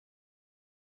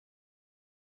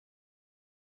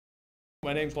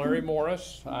My name's Larry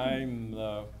Morris. I'm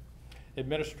the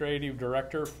Administrative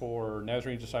Director for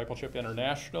Nazarene Discipleship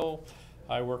International.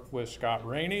 I work with Scott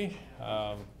Rainey,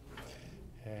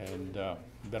 and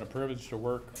been a privilege to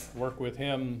work with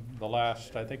him the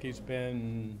last, I think he's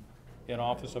been in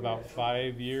office about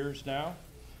 5 years now.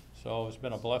 So it's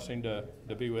been a blessing to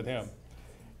be with him.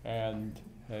 And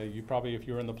you probably, if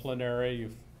you're in the plenary,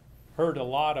 you've heard a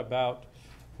lot about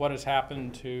what has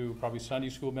happened to probably Sunday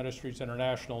School Ministries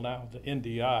International, now the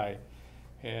NDI,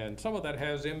 and some of that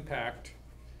has impact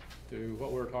to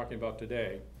what we're talking about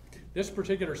today. This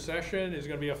particular session is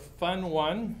going to be a fun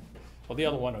one. Well, the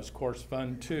other one is, of course,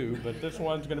 fun too, but this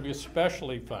one's going to be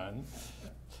especially fun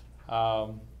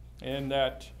in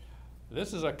that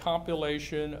this is a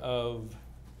compilation of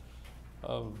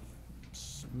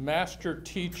master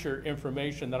teacher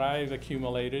information that I've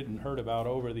accumulated and heard about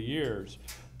over the years.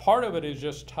 Part of it is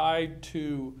just tied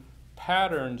to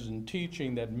patterns in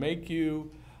teaching that make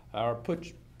you or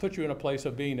put you in a place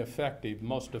of being effective,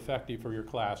 most effective for your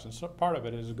class. And so part of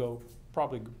it is go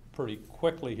probably pretty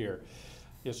quickly here.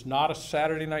 It's not a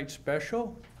Saturday night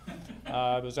special.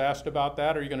 I was asked about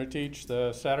that. Are you going to teach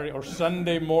the Saturday or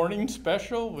Sunday morning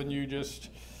special when you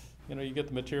just, you get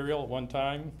the material at one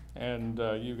time and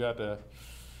you got to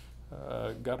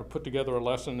put together a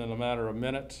lesson in a matter of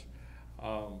minutes?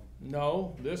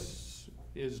 No, this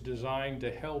is designed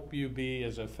to help you be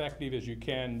as effective as you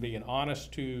can, being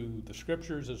honest to the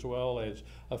scriptures as well as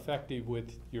effective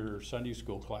with your Sunday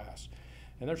school class.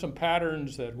 And there's some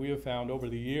patterns that we have found over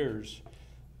the years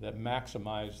that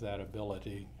maximize that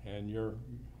ability and your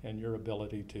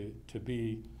ability to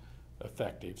be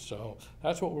effective. So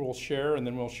that's what we'll share, and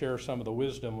then we'll share some of the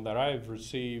wisdom that I've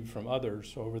received from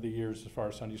others over the years as far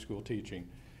as Sunday school teaching.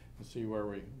 See where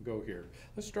we go here.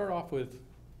 Let's start off with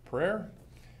prayer,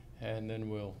 and then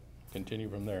we'll continue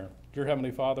from there. Dear Heavenly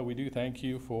Father, we do thank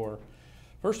you for,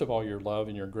 first of all, your love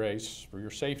and your grace, for your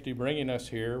safety bringing us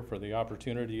here, for the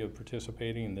opportunity of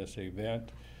participating in this event,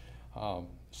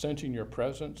 sensing your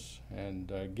presence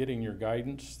and getting your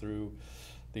guidance through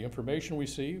the information we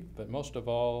see, but most of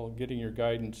all, getting your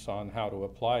guidance on how to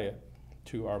apply it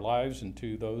to our lives and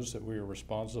to those that we are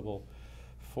responsible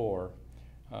for.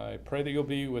 I pray that you'll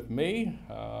be with me,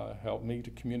 help me to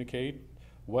communicate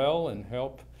well, and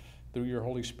help through your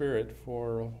Holy Spirit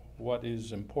for what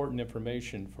is important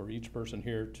information for each person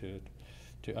here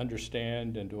to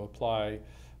understand and to apply,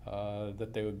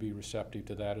 that they would be receptive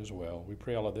to that as well. We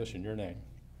pray all of this in your name.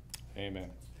 Amen.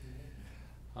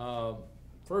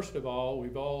 First of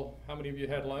all, how many of you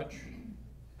had lunch?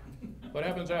 What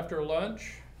happens after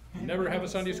lunch? Never have a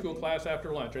Sunday school class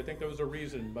after lunch. I think there was a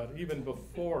reason, but even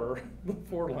before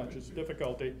lunch, it's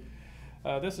difficulty.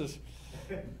 This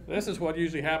is what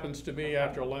usually happens to me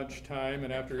after lunchtime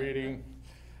and after eating.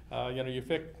 You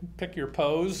pick your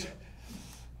pose.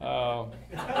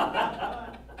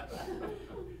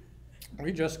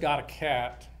 We just got a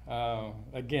cat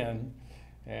again,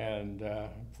 and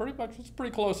pretty much it's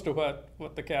pretty close to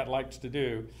what the cat likes to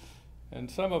do. And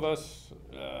some of us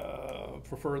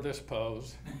prefer this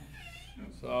pose.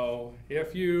 So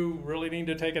if you really need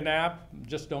to take a nap,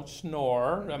 just don't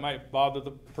snore. That might bother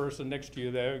the person next to you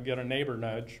there, get a neighbor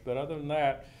nudge. But other than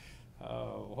that,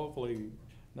 hopefully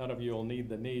none of you will have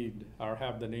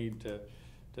the need to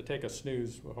take a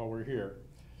snooze while we're here.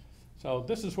 So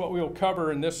this is what we'll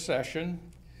cover in this session.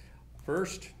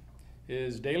 First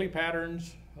is daily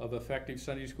patterns of effective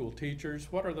Sunday school teachers.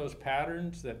 What are those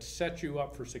patterns that set you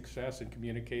up for success in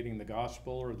communicating the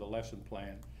gospel or the lesson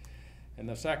plan? And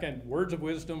the second, words of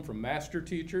wisdom from master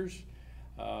teachers.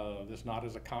 This not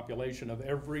as a compilation of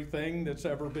everything that's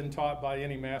ever been taught by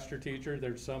any master teacher.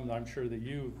 There's some I'm sure that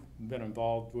you've been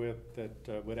involved with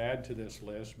that would add to this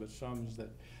list, but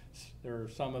there are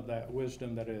some of that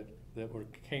wisdom that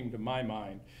came to my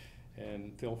mind.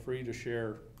 And feel free to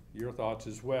share your thoughts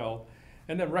as well.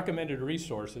 And then recommended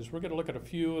resources. We're going to look at a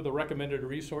few of the recommended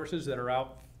resources that are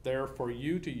out there for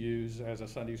you to use as a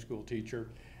Sunday school teacher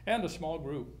and a small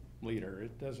group leader.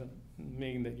 It doesn't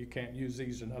mean that you can't use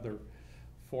these in other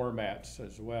formats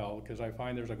as well, because I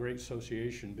find there's a great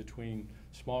association between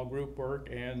small group work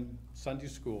and Sunday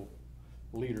school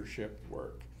leadership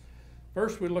work.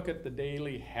 First, we look at the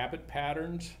daily habit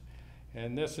patterns,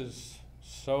 and this is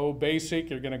so basic,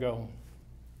 you're going to go,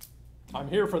 I'm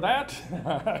here for that.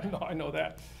 I know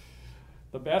that.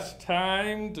 The best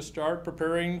time to start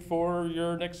preparing for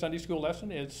your next Sunday school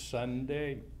lesson is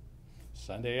Sunday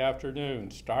afternoon.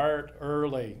 Start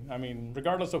early. I mean,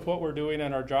 regardless of what we're doing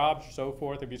in our jobs and so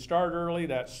forth, if you start early,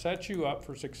 that sets you up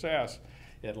for success.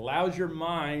 It allows your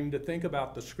mind to think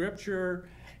about the scripture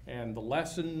and the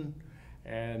lesson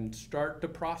and start to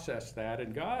process that.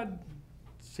 And God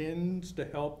tends to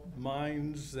help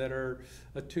minds that are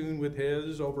attuned with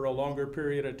His over a longer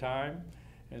period of time.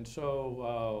 And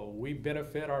so we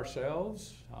benefit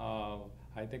ourselves.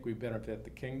 I think we benefit the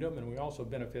kingdom, and we also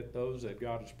benefit those that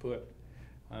God has put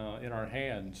in our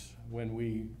hands when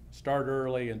we start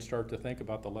early and start to think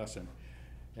about the lesson.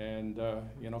 And,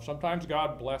 sometimes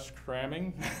God bless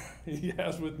cramming. He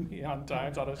has with me on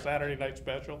times on a Saturday night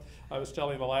special. I was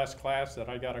telling the last class that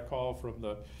I got a call from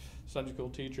the Sunday school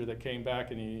teacher that came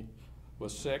back and he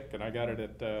was sick, and I got it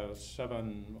at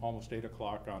 7, almost 8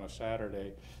 o'clock on a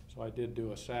Saturday. So I did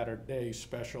do a Saturday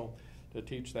special to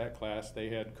teach that class. They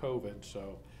had COVID,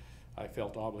 so I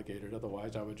felt obligated.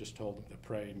 Otherwise, I would just told them to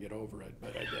pray and get over it,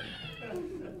 but I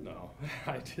didn't. No,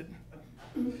 I didn't.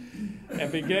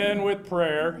 And begin with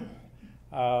prayer.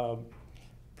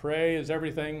 Pray is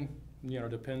everything,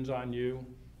 depends on you.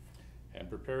 And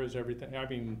prepare is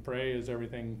everything. Pray is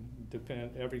everything.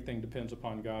 Everything depends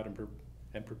upon God,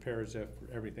 and prepare as if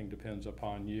everything depends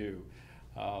upon you.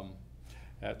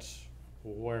 That's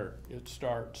where it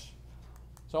starts.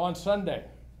 So on Sunday,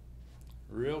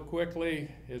 real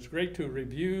quickly, it's great to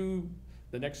review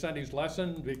the next Sunday's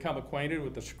lesson, become acquainted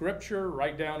with the scripture,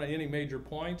 write down any major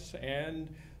points, and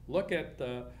look at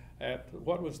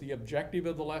what was the objective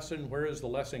of the lesson, where is the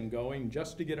lesson going,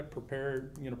 just to get it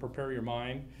prepared, prepare your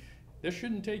mind. This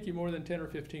shouldn't take you more than 10 or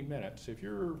 15 minutes. If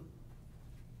you're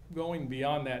going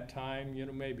beyond that time,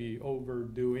 maybe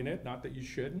overdoing it, not that you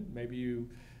shouldn't, maybe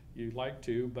you'd like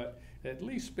to, but at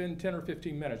least spend 10 or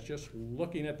 15 minutes just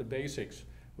looking at the basics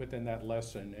within that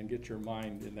lesson and get your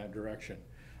mind in that direction.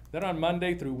 Then on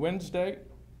Monday through Wednesday,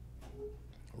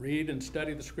 read and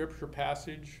study the scripture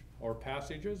passage or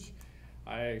passages.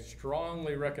 I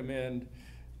strongly recommend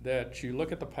that you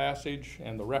look at the passage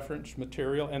and the reference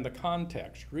material and the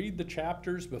context. Read the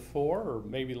chapters before, or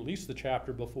maybe at least the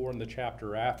chapter before and the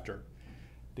chapter after,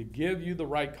 to give you the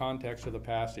right context of the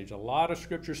passage. A lot of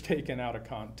scripture's taken out of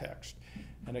context,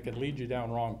 and it can lead you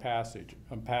down wrong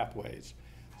pathways.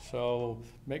 So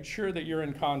make sure that you're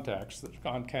in context, that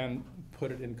God can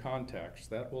put it in context.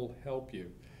 That will help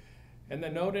you. And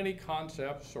then note any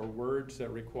concepts or words that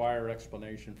require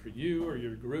explanation for you or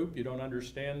your group. You don't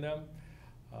understand them.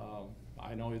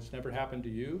 I know it's never happened to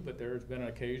you, but there's been an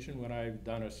occasion when I've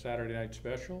done a Saturday night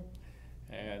special,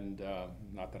 and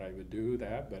not that I would do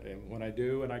that, but when I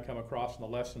do and I come across in the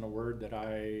lesson a word that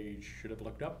I should have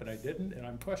looked up and I didn't, and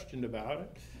I'm questioned about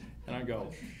it, and I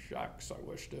go, shucks, I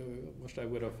wished I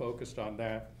would have focused on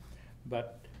that.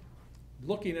 But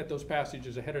looking at those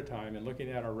passages ahead of time and looking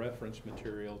at our reference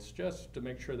materials just to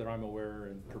make sure that I'm aware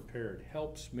and prepared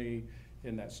helps me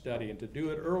in that study, and to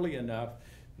do it early enough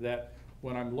that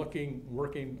when I'm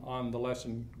working on the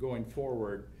lesson going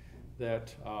forward,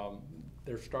 that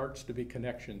there starts to be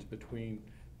connections between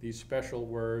these special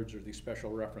words or these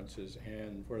special references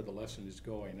and where the lesson is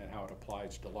going and how it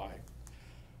applies to life.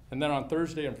 And then on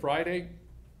Thursday and Friday,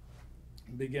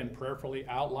 begin prayerfully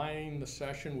outlining the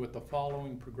session with the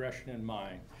following progression in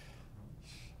mind.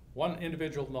 One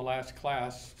individual in the last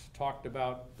class talked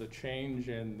about the change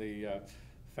in the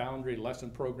Foundry lesson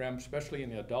program, especially in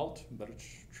the adult, but it's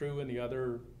true in the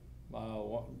other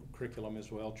curriculum as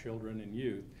well, children and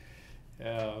youth.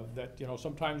 That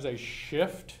sometimes they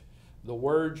shift the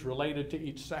words related to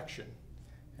each section,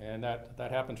 and that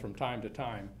happens from time to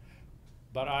time.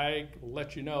 But I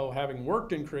let you know, having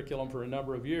worked in curriculum for a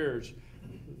number of years,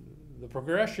 the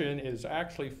progression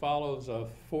actually follows a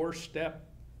 4-step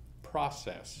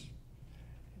process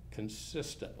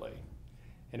consistently.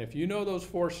 And if you know those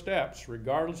 4 steps,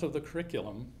 regardless of the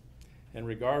curriculum and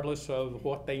regardless of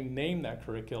what they name that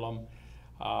curriculum,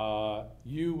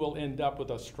 you will end up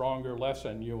with a stronger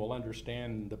lesson. You will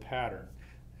understand the pattern.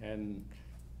 And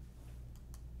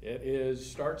it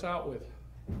starts out with,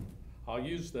 I'll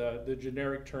use the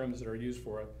generic terms that are used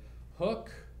for it: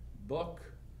 hook, book,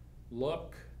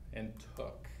 look, and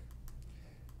took.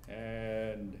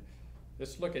 And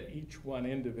let's look at each one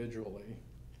individually.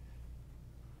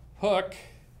 Hook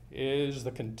is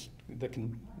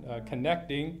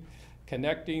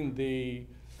connecting the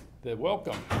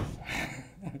welcome.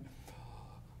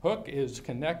 Hook is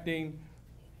connecting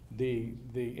the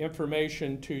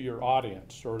information to your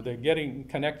audience, or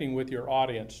connecting with your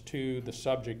audience to the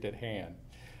subject at hand.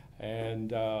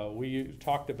 And we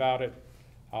talked about it.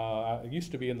 It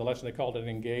used to be in the lesson they called it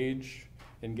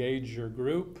engage your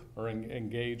group, or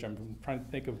engage. I'm trying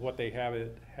to think of what they have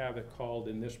it called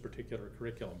in this particular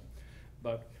curriculum.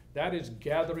 But that is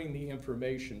gathering the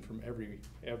information from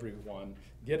everyone,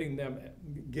 getting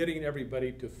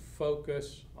everybody to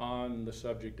focus on the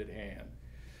subject at hand.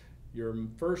 Your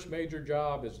first major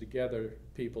job is to gather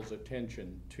people's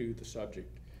attention to the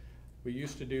subject. we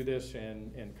used to do this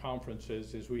in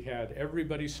conferences, is we had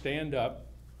everybody stand up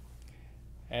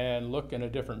and look in a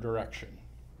different direction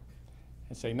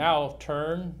and say, now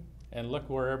turn and look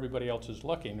where everybody else is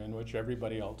looking, in which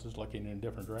everybody else is looking in a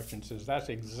different direction. Says that's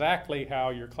exactly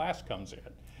how your class comes in,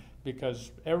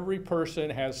 because every person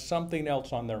has something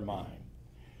else on their mind.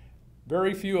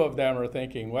 Very few of them are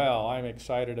thinking, well, I'm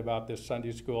excited about this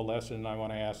Sunday school lesson and I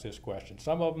want to ask this question.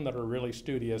 Some of them that are really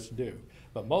studious do.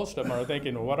 But most of them are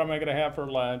thinking, well, what am I going to have for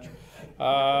lunch?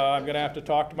 I'm going to have to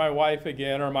talk to my wife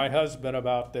again or my husband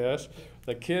about this.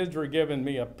 The kids were giving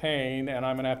me a pain and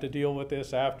I'm going to have to deal with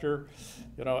this after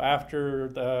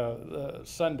the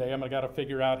Sunday. I'm going to got to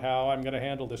figure out how I'm going to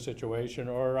handle this situation,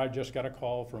 or I just got a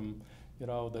call from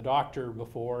the doctor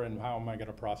before, and how am I going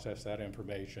to process that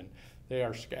information? They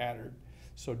are scattered.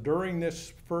 So during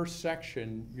this first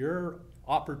section, your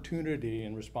opportunity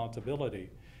and responsibility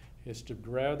is to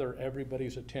gather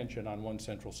everybody's attention on one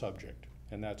central subject,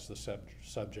 and that's the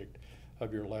subject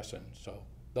of your lesson. So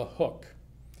the hook.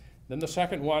 Then the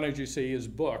second one, as you see, is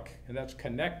book, and that's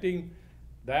connecting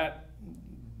that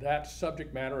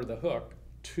subject matter, or the hook,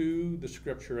 to the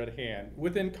scripture at hand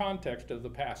within context of the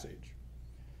passage.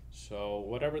 So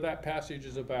whatever that passage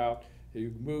is about,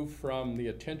 you move from the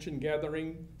attention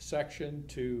gathering section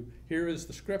to here is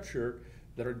the scripture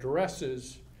that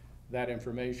addresses that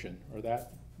information or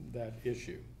that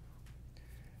issue.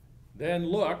 Then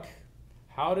look,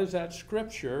 how does that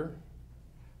scripture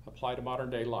apply to modern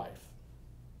day life?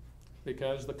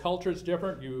 Because the culture is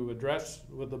different. You address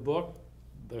with the book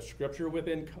the scripture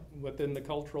within the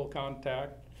cultural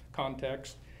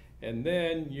context, and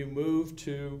then you move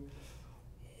to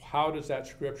how does that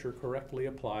scripture correctly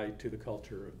apply to the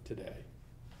culture of today?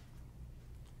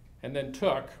 And then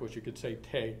took, which you could say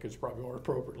take, is probably more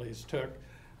appropriately, is took.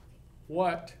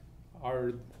 What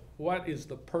is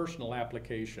the personal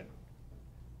application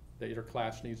that your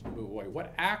class needs to move away?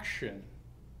 What action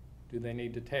do they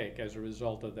need to take as a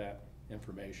result of that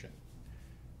information?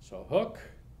 So hook,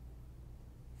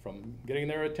 from getting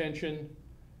their attention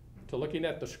to looking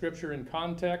at the scripture in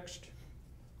context,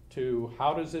 to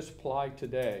how does this apply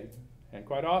today? And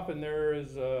quite often there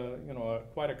is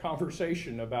quite a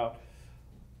conversation about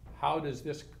how does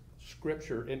this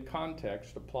scripture in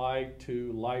context apply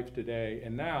to life today,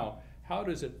 and now how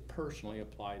does it personally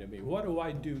apply to me? What do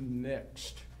I do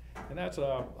next? And that's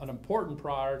an important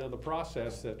part of the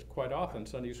process that quite often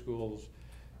Sunday schools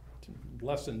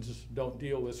lessons don't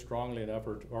deal with strongly enough,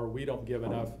 or we don't give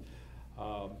enough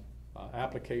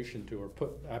application to, or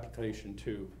put application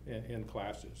to in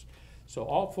classes. So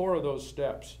all four of those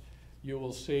steps you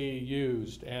will see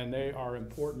used, and they are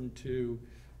important to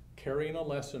carrying a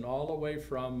lesson all the way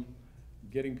from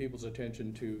getting people's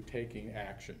attention to taking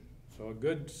action. So a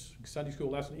good Sunday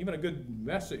school lesson, even a good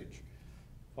message,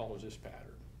 follows this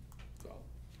pattern. So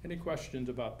any questions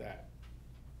about that?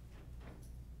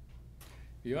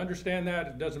 If you understand that,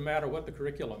 it doesn't matter what the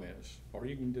curriculum is, or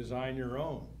you can design your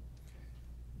own.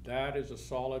 That is a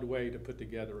solid way to put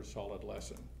together a solid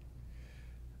lesson.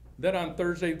 Then on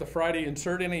Thursday, the Friday,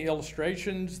 insert any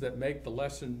illustrations that make the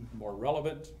lesson more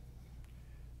relevant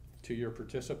to your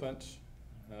participants.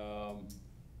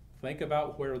 Think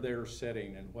about where they're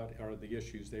sitting and what are the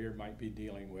issues they might be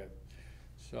dealing with.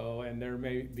 So, and there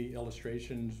may be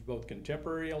illustrations, both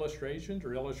contemporary illustrations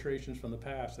or illustrations from the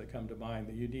past that come to mind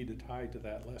that you need to tie to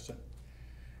that lesson.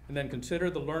 And then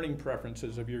consider the learning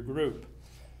preferences of your group.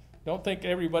 Don't think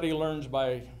everybody learns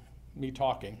by me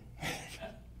talking,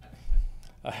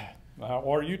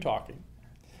 or you talking,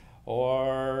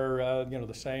 or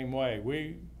the same way.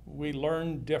 We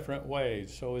learn different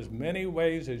ways. So as many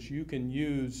ways as you can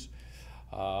use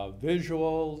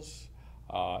visuals,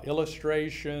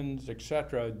 illustrations,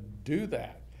 etc., do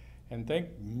that. And think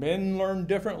men learn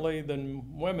differently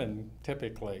than women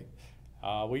typically.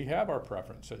 We have our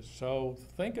preferences. So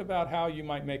think about how you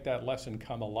might make that lesson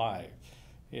come alive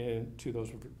to those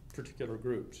particular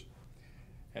groups.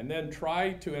 And then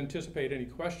try to anticipate any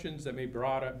questions that may be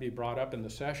brought up in the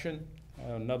session.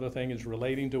 Another thing is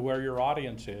relating to where your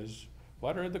audience is.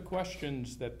 What are the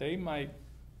questions that they might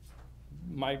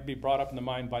be brought up in the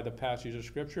mind by the passage of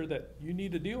scripture that you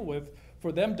need to deal with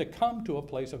for them to come to a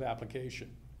place of application?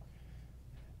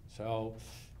 So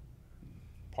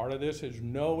part of this is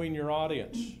knowing your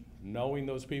audience, knowing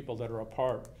those people that are a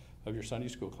part of your Sunday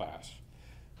school class.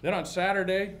 Then on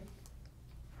Saturday,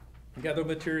 you gather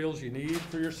materials you need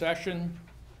for your session.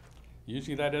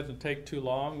 Usually that doesn't take too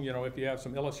long. If you have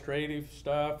some illustrative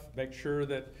stuff, make sure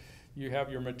that you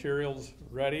have your materials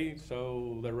ready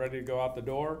so they're ready to go out the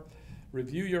door.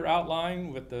 Review your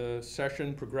outline with the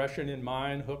session progression in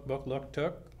mind, hook, book, look,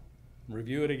 took.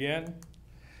 Review it again.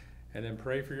 And then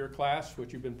pray for your class,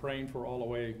 which you've been praying for all the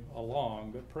way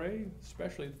along. But pray,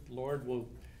 especially, the Lord will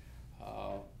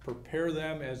prepare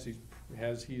them as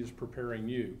he is preparing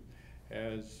you,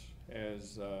 as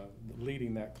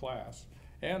leading that class,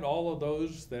 and all of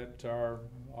those that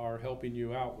are helping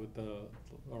you out with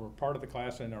or part of the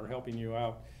class and are helping you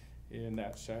out in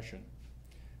that session.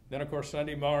 Then, of course,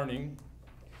 Sunday morning,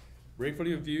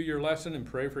 briefly review your lesson and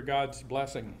pray for God's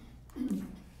blessing.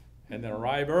 And then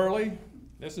arrive early.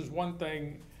 This is one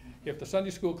thing. If the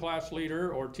Sunday school class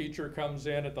leader or teacher comes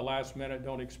in at the last minute,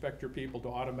 don't expect your people to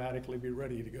automatically be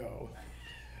ready to go.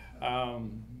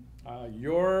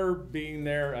 Your being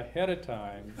there ahead of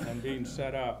time and being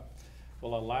set up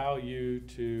will allow you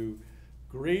to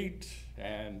greet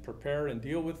and prepare and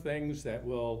deal with things that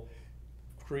will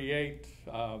create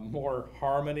more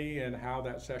harmony in how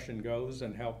that session goes,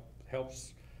 and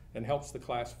helps the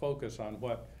class focus on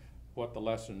what the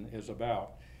lesson is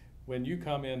about. When you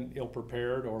come in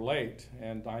ill-prepared or late,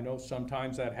 and I know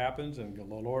sometimes that happens, and the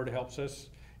Lord helps us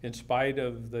in spite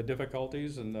of the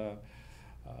difficulties and the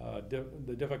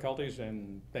difficulties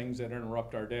and things that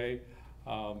interrupt our day,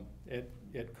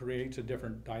 it creates a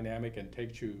different dynamic and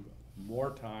takes you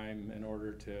more time in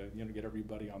order to get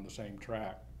everybody on the same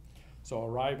track. So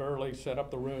arrive early, set up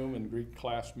the room, and greet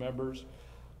class members.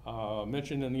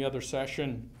 Mentioned in the other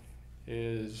session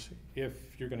is if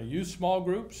you're going to use small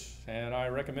groups, and I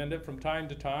recommend it from time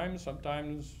to time,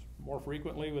 sometimes more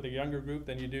frequently with a younger group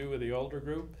than you do with the older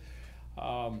group,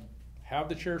 have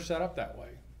the chair set up that way.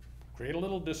 Create a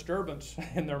little disturbance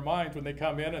in their minds when they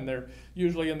come in, and they're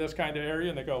usually in this kind of area,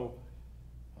 and they go,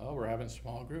 "Oh, we're having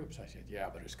small groups." I said, "Yeah,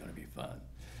 but it's going to be fun."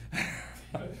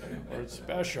 Or it's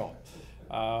special.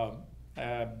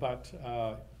 But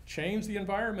change the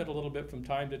environment a little bit from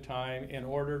time to time in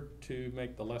order to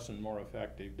make the lesson more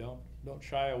effective. Don't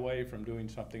shy away from doing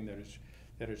something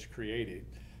that is creative,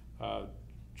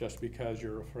 just because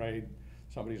you're afraid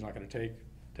somebody's not going to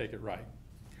take it right.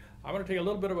 I'm going to take a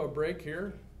little bit of a break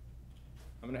here.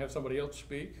 I'm going to have somebody else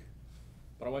speak,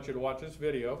 but I want you to watch this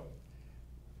video.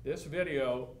 This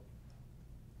video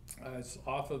is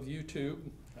off of YouTube,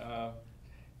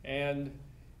 and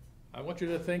I want you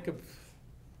to think of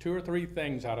 2 or 3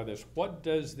 things out of this. What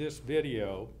does this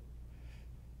video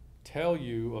tell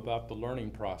you about the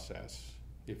learning process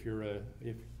if you're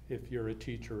a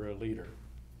teacher or a leader?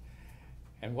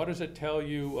 And what does it tell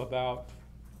you about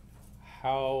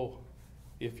how,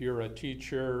 if you're a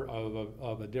teacher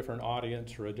of a different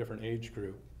audience or a different age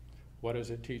group, what does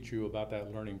it teach you about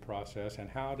that learning process, and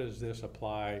how does this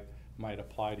might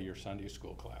apply to your Sunday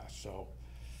school class? So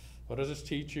what does this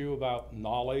teach you about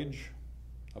knowledge,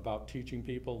 about teaching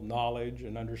people knowledge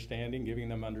and understanding, giving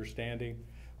them understanding?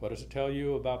 What does it tell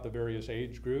you about the various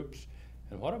age groups?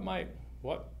 And what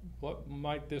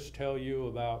might this tell you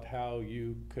about how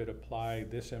you could apply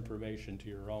this information to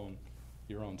your own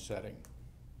setting?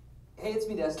 Hey, it's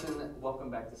me, Destin. Welcome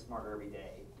back to Smarter Every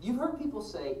Day. You've heard people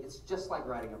say it's just like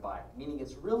riding a bike, meaning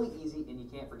it's really easy and you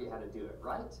can't forget how to do it,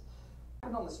 right?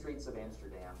 I'm on the streets of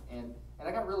Amsterdam, and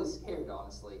I got really scared,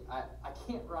 honestly. I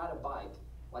can't ride a bike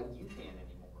like you can anymore.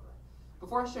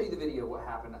 Before I show you the video of what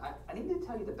happened, I need to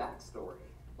tell you the backstory.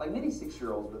 Like many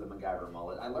 6-year-olds with a MacGyver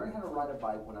mullet, I learned how to ride a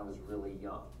bike when I was really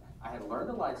young. I had learned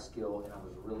a life skill, and I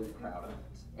was really proud of it.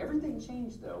 Everything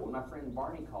changed, though, when my friend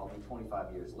Barney called me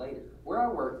 25 years later. Where I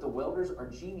work, the welders are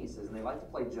geniuses, and they like to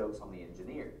play jokes on the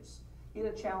engineers. He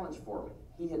had a challenge for me.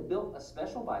 He had built a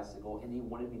special bicycle, and he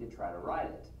wanted me to try to ride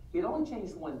it. He had only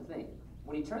changed one thing.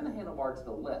 When you turn the handlebar to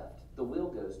the left, the wheel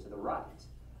goes to the right.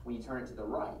 When you turn it to the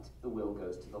right, the wheel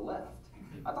goes to the left.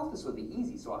 I thought this would be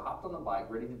easy, so I hopped on the bike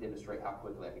ready to demonstrate how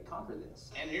quickly I could conquer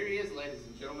this. And here he is, ladies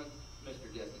and gentlemen,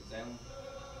 Mr. Destin Salmon.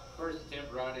 First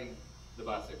attempt riding the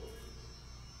bicycle.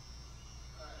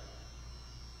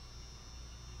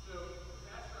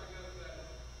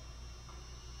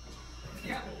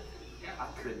 Yeah. I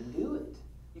couldn't do it.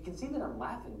 You can see that I'm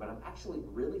laughing, but I'm actually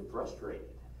really frustrated.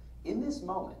 In this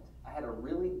moment, I had a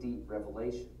really deep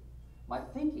revelation. My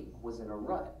thinking was in a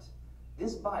rut.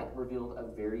 This bike revealed a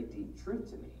very deep truth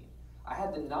to me. I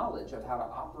had the knowledge of how to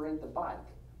operate the bike,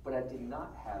 but I did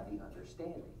not have the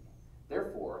understanding.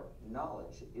 Therefore,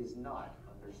 knowledge is not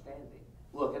understanding.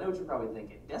 Look, I know what you're probably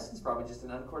thinking. Destin's probably just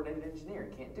an uncoordinated engineer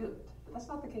and can't do it. But that's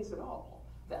not the case at all.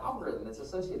 The algorithm that's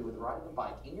associated with riding a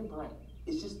bike in your brain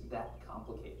is just that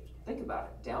complicated. Think about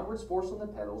it. Downwards force on the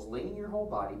pedals, leaning your whole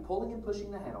body, pulling and pushing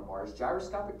the handlebars,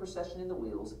 gyroscopic precession in the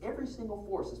wheels. Every single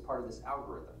force is part of this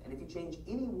algorithm. And if you change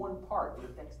any one part, it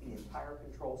affects the entire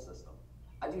control system.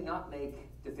 I do not make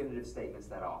definitive statements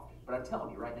that often, but I'm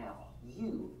telling you right now,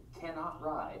 you cannot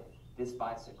ride this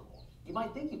bicycle. You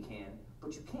might think you can,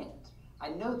 but you can't. I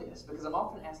know this because I'm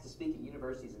often asked to speak at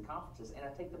universities and conferences, and I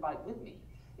take the bike with me.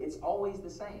 It's always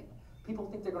the same. People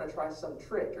think they're going to try some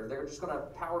trick or they're just going to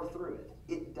power through it.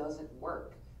 It doesn't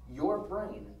work. Your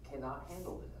brain cannot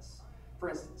handle this. For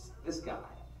instance, this guy,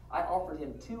 I offered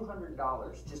him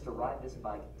 $200 just to ride this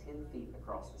bike 10 feet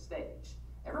across the stage.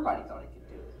 Everybody thought he could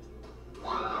do it.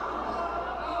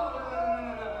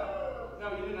 No,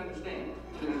 you didn't understand.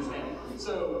 You didn't understand.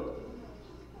 So,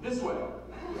 this way. All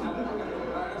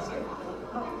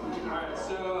right,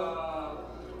 so,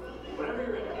 whenever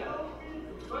you're ready. Yeah.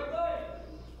 Wait.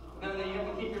 No, you have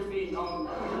to keep your feet on.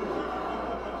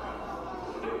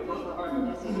 All right,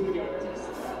 here we go. Wait.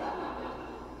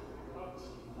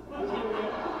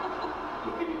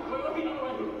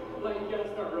 Like, you gotta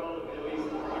start rolling at least.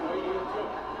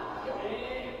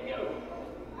 And go.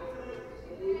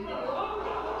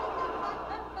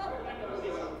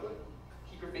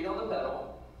 Keep your feet on the pedal.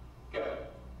 Go.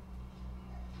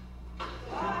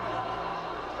 Go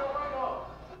right off.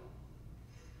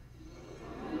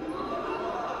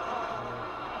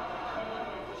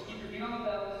 Just keep your feet on the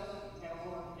pedal.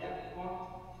 Yeah, come on.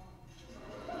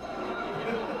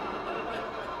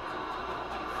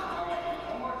 All right,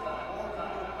 one more time.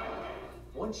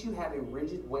 Once you have a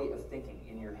rigid way of thinking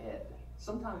in your head,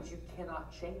 sometimes you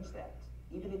cannot change that,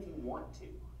 even if you want to.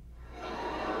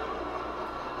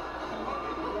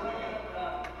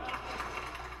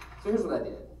 So here's what I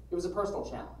did. It was a personal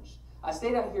challenge. I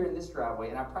stayed out here in this driveway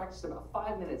and I practiced about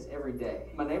 5 minutes every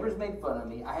day. My neighbors made fun of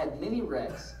me. I had many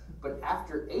wrecks, but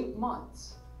after 8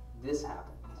 months, this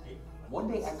happened. One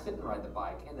day I couldn't ride the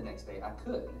bike and the next day I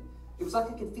could. It was like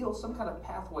I could feel some kind of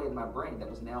pathway in my brain that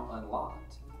was now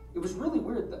unlocked. It was really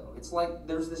weird though. It's like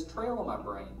there's this trail in my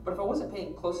brain, but if I wasn't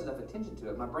paying close enough attention to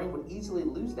it, my brain would easily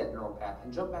lose that neural path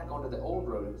and jump back onto the old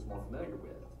road it was more familiar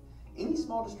with. Any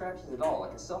small distractions at all,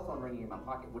 like a cell phone ringing in my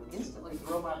pocket, would instantly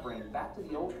throw my brain back to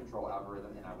the old control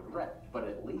algorithm and I would wreck. But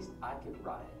at least I could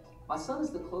ride it. My son is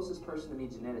the closest person to me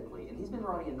genetically, and he's been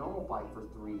riding a normal bike for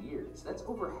 3 years. That's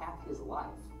over half his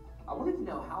life. I wanted to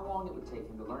know how long it would take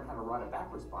him to learn how to ride a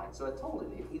backwards bike, so I told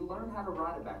him if he learned how to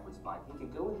ride a backwards bike, he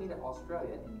could go with me to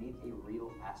Australia and meet a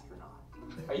real astronaut.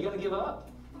 Are you going to give up?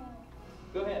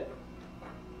 Go ahead.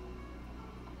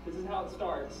 This is how it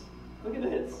starts. Look at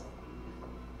this.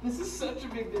 This is such a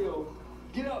big deal.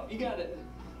 Get up, you got it.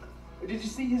 Did you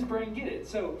see his brain get it?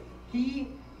 So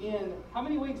in how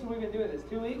many weeks have we been doing this?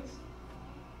 2 weeks?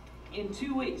 In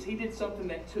 2 weeks, he did something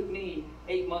that took me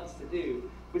 8 months to do,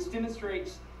 which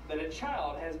demonstrates that a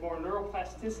child has more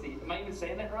neuroplasticity, am I even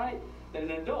saying that right, than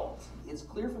an adult. It's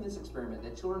clear from this experiment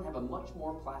that children have a much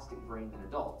more plastic brain than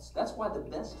adults. That's why the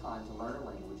best time to learn a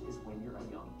language is when you're a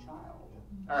young child.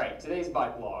 All right, today's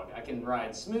bike log. I can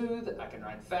ride smooth, I can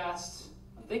ride fast.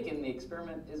 I'm thinking the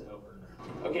experiment is over.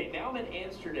 Okay, now I'm in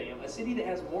Amsterdam, a city that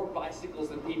has more bicycles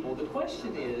than people. The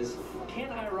question is,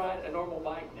 can I ride a normal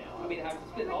bike now? I mean, I've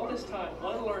spent all this time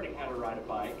unlearning how to ride a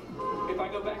bike. If I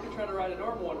go back and try to ride a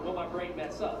normal one, will my brain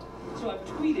mess up? So I've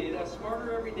tweeted a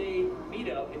Smarter Everyday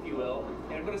meetup, if you will,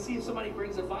 and I'm going to see if somebody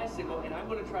brings a bicycle, and I'm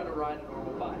going to try to ride a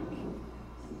normal bike.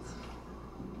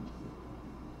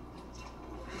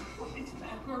 It's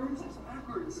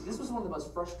backwards. This was one of the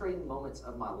most frustrating moments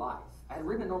of my life. I had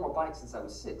ridden a normal bike since I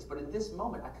was 6, but at this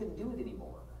moment I couldn't do it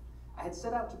anymore. I had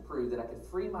set out to prove that I could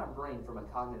free my brain from a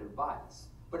cognitive bias.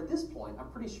 But at this point, I'm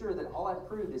pretty sure that all I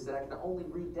proved is that I can only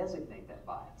redesignate that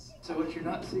bias. So what you're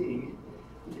not seeing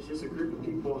is just a group of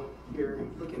people here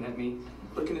looking at me,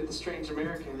 looking at the strange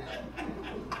American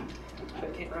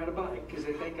that can't ride a bike because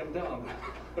they think I'm dumb.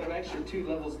 But I'm actually 2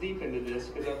 levels deep into this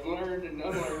because I've learned and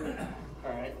unlearned.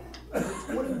 All right.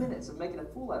 After 20 minutes of making a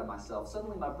fool out of myself,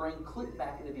 suddenly my brain clicked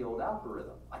back into the old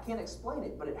algorithm. I can't explain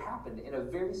it, but it happened in a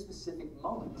very specific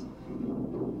moment.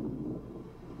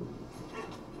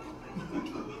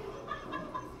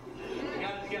 I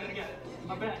got it.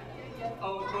 I'm back.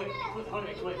 Oh, click. Hold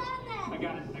on, click. I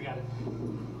got it.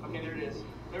 Okay, there it is.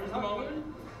 There was the moment.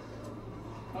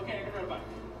 Okay, I can ride a bike.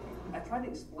 I tried to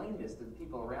explain this to the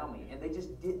people around me, and they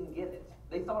just didn't get it.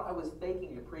 They thought I was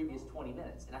faking the previous 20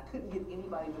 minutes, and I couldn't get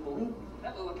anybody to believe me.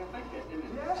 That looked like I faked it, didn't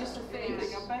it? Yeah. Just a face. You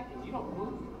think I'm faking? You don't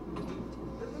move.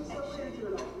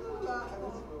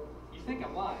 You think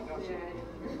I'm lying, don't you?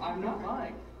 I'm not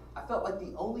lying. I felt like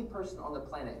the only person on the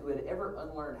planet who had ever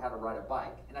unlearned how to ride a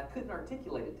bike, and I couldn't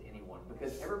articulate it to anyone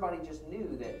because everybody just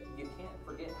knew that you can't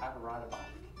forget how to ride a bike.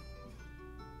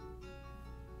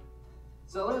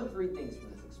 So I learned 3 things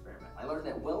from this experiment. I learned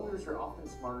that welders are often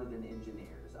smarter than engineers.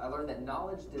 I learned that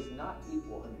knowledge does not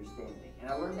equal understanding. And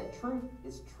I learned that truth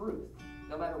is truth,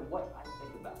 no matter what I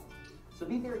think about it. So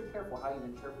be very careful how you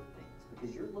interpret things,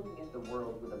 because you're looking at the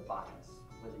world with a bias,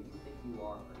 whether you think you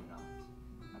are or not.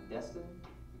 I'm Destin.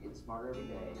 You're getting smarter every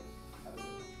day. Have a good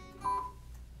one.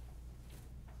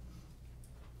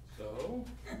 So,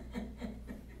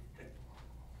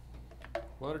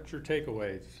 what are your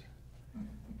takeaways?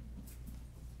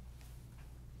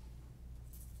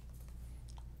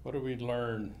 What do we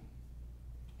learn?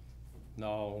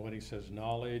 No, when he says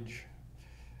knowledge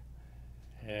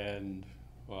and,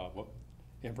 well, what,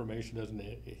 information doesn't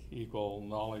equal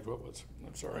knowledge. What was,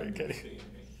 I'm sorry, I'm kidding.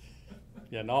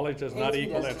 Yeah, knowledge does not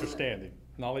equal understanding.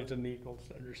 Knowledge doesn't equal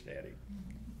understanding.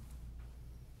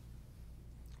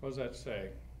 What does that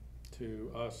say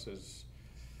to us as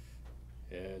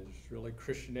really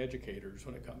Christian educators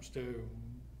when it comes to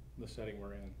the setting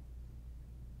we're in?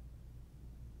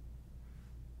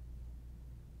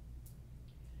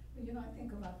 You know, I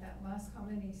think about that last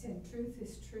comment. He said, truth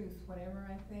is truth, whatever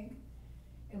I think.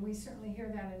 And we certainly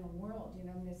hear that in the world, you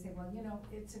know, and they say, well, you know,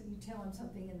 you tell them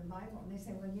something in the Bible, and they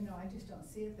say, well, you know, I just don't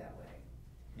see it that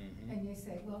way. Mm-hmm. And you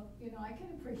say, well, you know, I can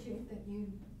appreciate that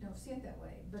you don't see it that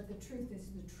way, but the truth is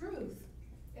the truth,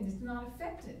 and it's not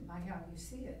affected by how you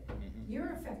see it. Mm-hmm.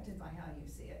 You're affected by how you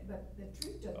see it, but the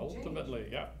truth doesn't change. Ultimately,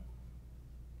 yeah.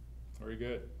 Very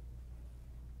good.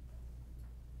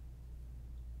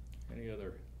 Any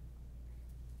other?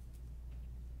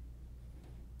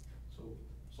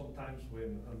 Sometimes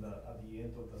when at the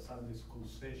end of the Sunday school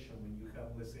session, when you have,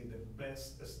 let's say, the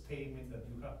best statement that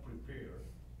you have prepared,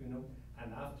 you know,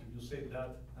 and after you say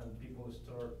that and people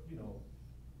start, you know,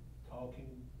 talking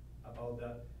about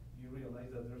that, you realize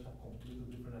that there's a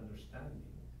completely different understanding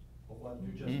of what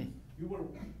you just, you were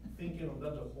thinking of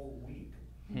that the whole week,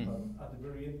 but at the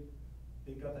very end,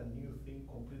 they got a new thing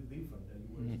completely different than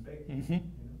you were expecting, you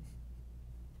know?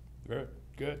 Good,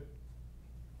 good,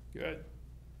 good.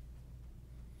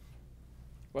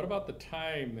 What about the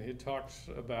time he talks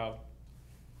about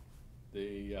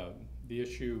the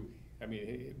issue? I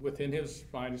mean, within his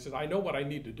mind, he says, I know what I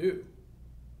need to do.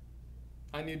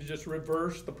 I need to just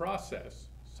reverse the process.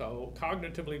 So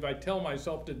cognitively, if I tell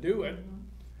myself to do it,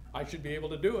 I should be able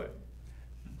to do it.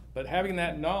 But having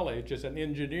that knowledge as an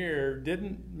engineer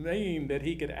didn't mean that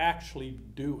he could actually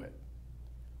do it.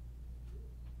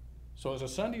 So as a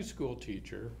Sunday school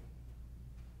teacher,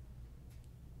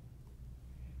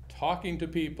 talking to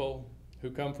people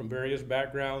who come from various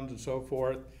backgrounds and so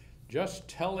forth, just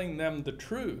telling them the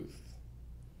truth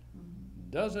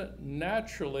doesn't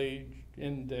naturally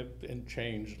end up in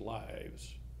changed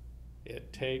lives.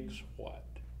 It takes what?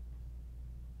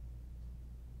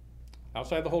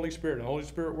 Outside the Holy Spirit. The Holy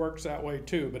Spirit works that way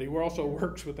too, but he also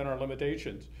works within our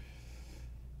limitations.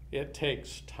 It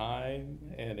takes time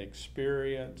and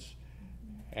experience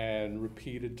and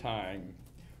repeated time.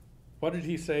 What did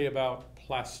he say about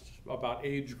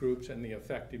age groups and the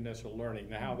effectiveness of learning,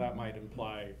 and how that might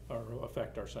imply or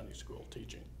affect our Sunday school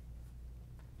teaching?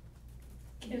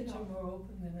 Kids are more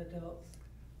open than adults.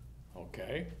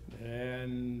 Okay,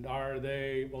 and are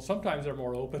they, well, sometimes they're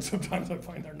more open, sometimes I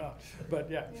find they're not. But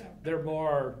yeah, they're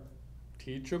more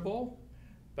teachable,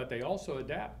 but they also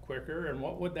adapt quicker. And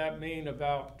what would that mean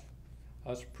about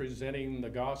us presenting the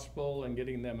gospel and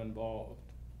getting them involved?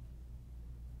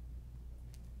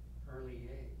 Early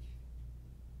age.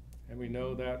 And we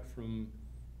know that from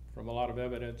a lot of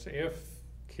evidence. If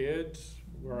kids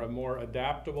were more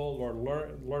adaptable or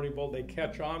learnable, they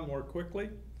catch on more quickly.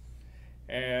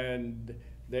 And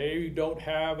they don't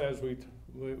have, as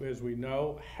we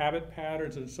know, habit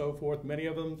patterns and so forth, many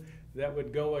of them that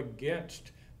would go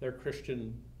against their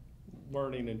Christian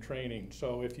learning and training.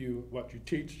 So if what you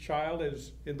teach a child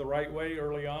is in the right way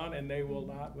early on, and they will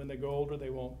not, when they go older, they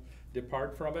won't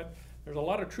depart from it. There's a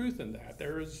lot of truth in that.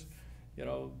 There is, you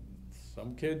know,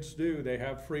 some kids do, they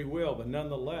have free will, but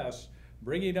nonetheless,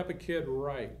 bringing up a kid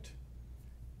right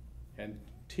and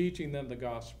teaching them the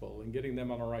gospel and getting them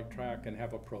on the right track can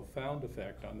have a profound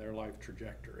effect on their life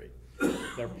trajectory.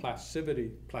 Their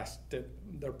plasticity,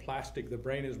 they're plastic, the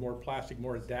brain is more plastic,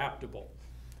 more adaptable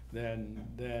than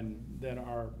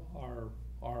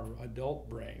our adult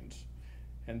brains.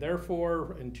 And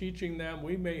therefore, in teaching them,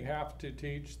 we may have to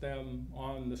teach them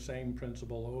on the same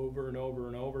principle over and over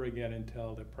and over again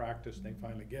until they practice and they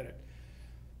finally get it.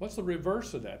 What's the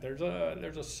reverse of that? There's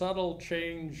a subtle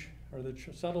change, or the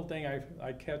subtle thing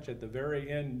I catch at the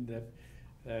very end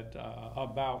that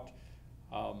about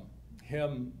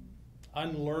him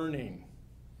unlearning.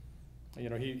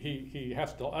 You know, he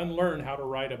has to unlearn how to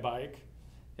ride a bike,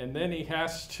 and then he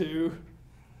has to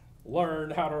learn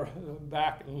how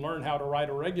to ride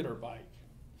a regular bike.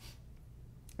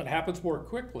 It happens more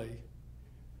quickly,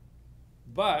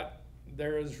 but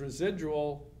there is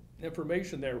residual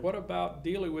information there. What about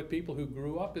dealing with people who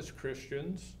grew up as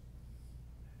Christians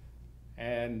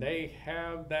and they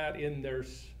have that in their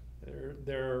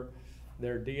their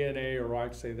DNA, or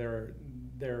I'd say their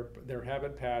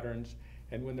habit patterns.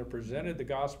 And when they're presented the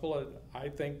gospel, I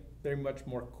think they much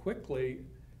more quickly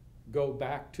go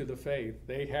back to the faith.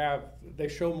 They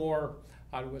show more,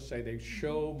 I would say they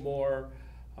show more,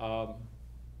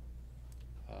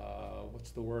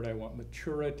 what's the word I want,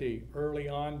 maturity early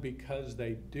on, because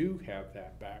they do have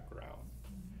that background.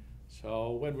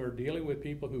 So when we're dealing with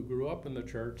people who grew up in the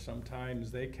church,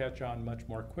 sometimes they catch on much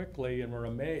more quickly and we're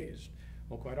amazed.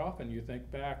 Well, quite often you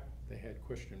think back, they had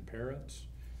Christian parents,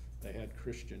 they had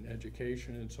Christian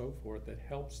education and so forth that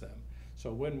helps them.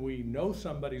 So when we know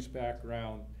somebody's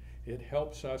background, it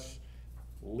helps us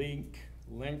link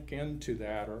into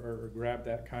that, or grab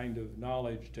that kind of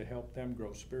knowledge to help them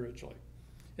grow spiritually.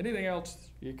 Anything else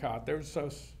you caught? There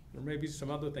may be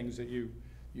some other things that you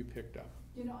picked up.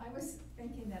 You know, I was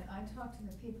thinking that I talked to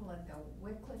the people at the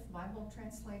Wycliffe Bible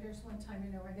Translators one time,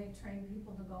 you know, where they train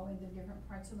people to go into different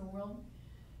parts of the world.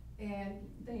 And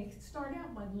they start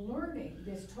out by learning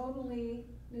this totally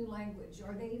new language,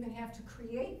 or they even have to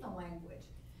create the language.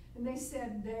 And they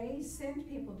said they send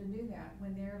people to do that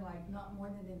when they're like not more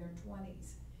than in their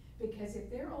 20s. Because if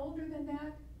they're older than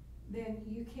that, then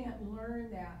you can't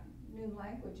learn that new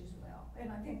language as well.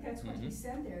 And I think that's what he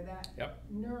said there,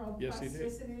 that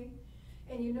neuroplasticity.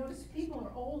 And you notice people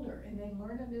are older and they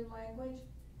learn a new language,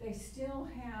 they still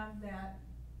have that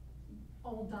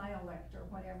old dialect or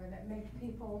whatever that make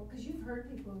people, because you've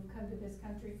heard people who've come to this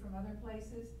country from other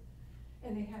places,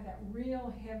 and they have that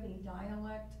real heavy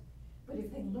dialect. But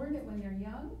if they learn it when they're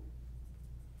young,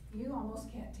 you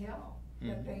almost can't tell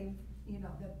that they've, you know,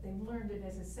 that they've learned it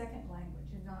as a second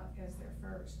language and not as their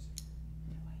first.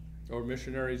 Or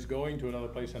missionaries going to another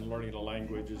place and learning a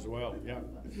language as well. Yeah,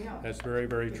 that's very,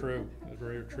 very true. That's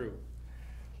very true.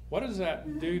 What does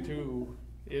that do to,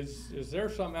 is there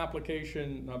some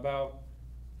application about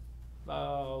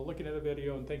looking at a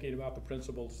video and thinking about the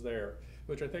principles there,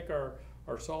 which I think are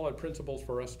solid principles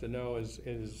for us to know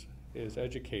as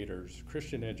educators,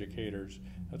 Christian educators.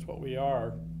 That's what we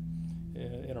are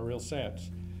in a real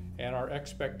sense. And our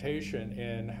expectation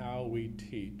in how we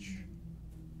teach.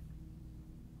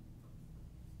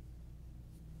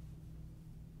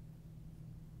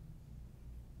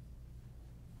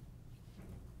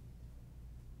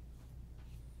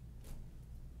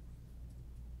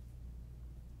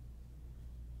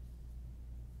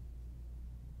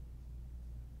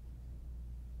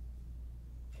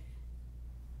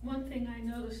 One thing I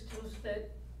noticed was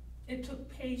that it took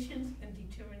patience and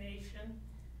determination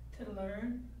to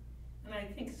learn. And I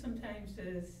think sometimes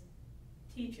as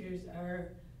teachers, our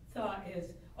thought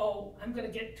is, oh, I'm gonna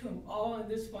get to them all in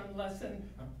this one lesson.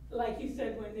 Like you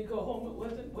said, when you go home, it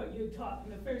wasn't what you taught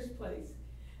in the first place.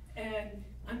 And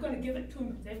I'm gonna give it to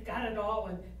them, they've got it all,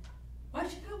 and why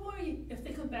should I worry if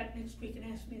they come back next week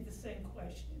and ask me the same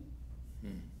question?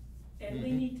 And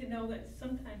we need to know that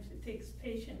sometimes it takes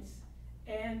patience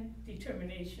and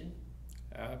determination.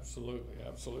 Absolutely,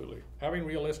 absolutely. Having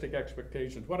realistic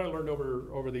expectations. What I learned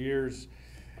over the years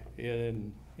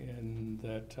in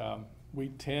that we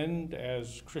tend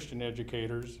as Christian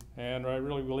educators, and I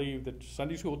really believe that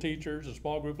Sunday school teachers and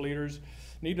small group leaders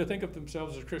need to think of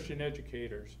themselves as Christian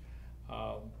educators,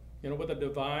 you know, with a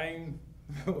divine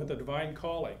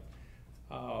calling.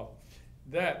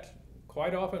 That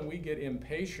quite often we get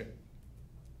impatient,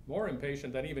 more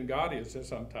impatient than even God is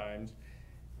sometimes,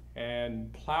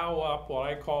 and plow up what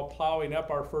I call plowing up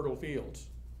our fertile fields.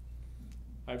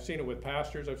 I've seen it with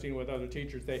pastors, I've seen it with other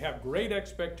teachers. They have great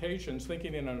expectations,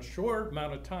 thinking in a short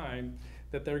amount of time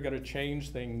that they're going to change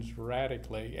things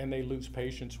radically, and they lose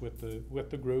patience with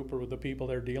the group or with the people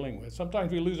they're dealing with.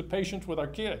 Sometimes we lose patience with our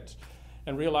kids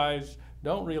and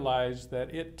don't realize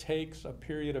that it takes a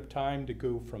period of time to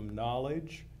go from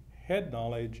knowledge, head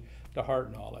knowledge, to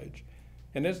heart knowledge.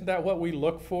 And isn't that what we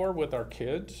look for with our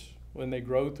kids? When they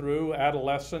grow through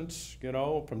adolescence, you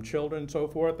know, from children and so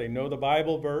forth, they know the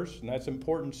Bible verse, and that's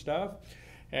important stuff,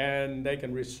 and they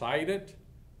can recite it.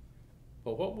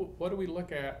 But what do we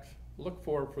look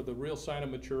for the real sign of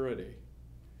maturity?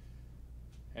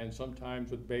 And sometimes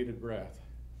with bated breath.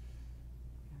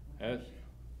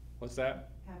 What's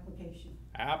that? Application.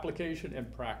 Application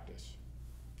and practice.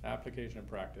 Application and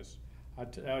practice. I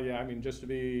tell you, I mean, just to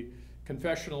be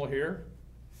confessional here,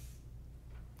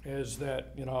 is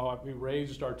that, you know, we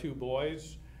raised our two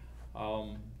boys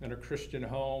in a Christian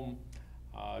home,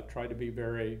 tried to be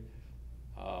very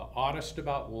honest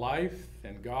about life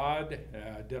and God,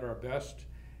 did our best,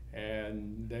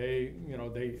 and they, you know,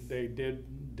 they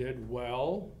did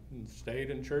well and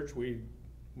stayed in church.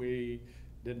 We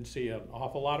didn't see an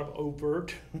awful lot of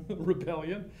overt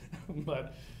rebellion,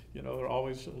 but, you know,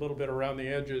 always a little bit around the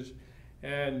edges.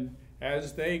 And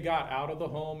as they got out of the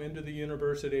home into the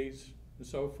universities and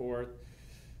so forth,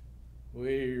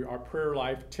 our prayer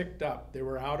life ticked up. They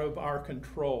were out of our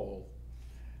control.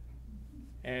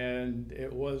 And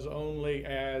it was only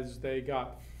as they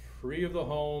got free of the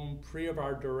home, free of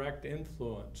our direct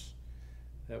influence,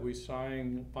 that we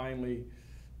finally,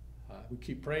 we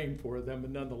keep praying for them, but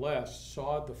nonetheless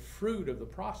saw the fruit of the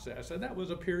process. And that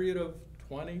was a period of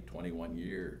 20, 21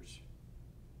 years.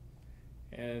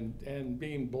 And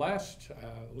being blessed,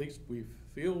 at least we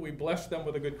feel we blessed them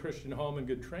with a good Christian home and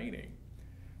good training.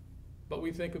 But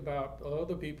we think about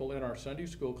other people in our Sunday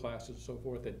school classes and so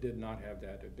forth that did not have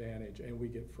that advantage, and we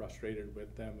get frustrated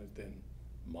with them within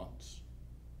months.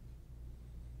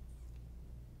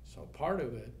 So part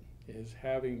of it is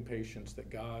having patience that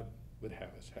God would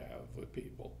have us have with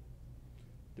people.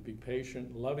 To be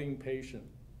patient, lovingly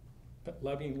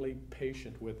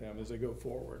patient with them as they go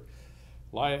forward.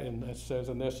 And it says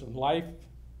in this, in life,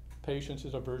 patience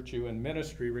is a virtue. In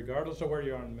ministry, regardless of where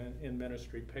you are in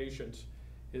ministry, patience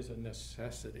is a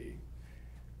necessity.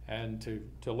 And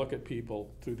to look at people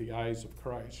through the eyes of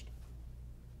Christ.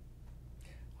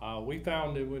 We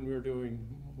found that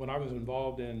when I was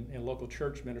involved in local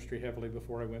church ministry heavily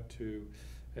before I went to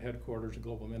the headquarters of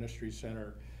Global Ministry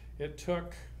Center, it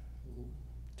took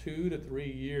 2 to 3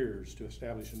 years to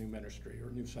establish a new ministry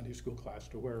or new Sunday school class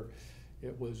to where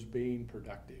it was being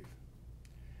productive.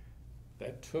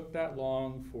 That took that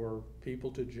long for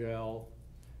people to gel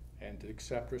and to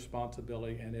accept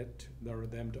responsibility and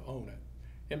them to own it.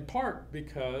 In part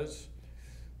because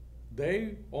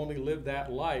they only lived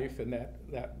that life and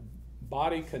that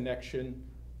body connection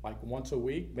like once a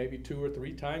week, maybe 2 or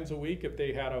 3 times a week if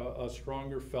they had a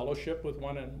stronger fellowship with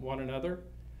one another.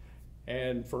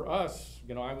 And for us,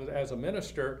 I was, as a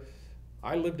minister,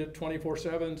 I lived it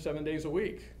 24/7, 7 days a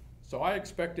week. So I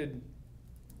expected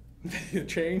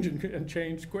change and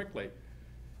change quickly.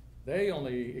 They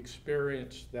only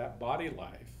experienced that body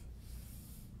life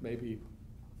maybe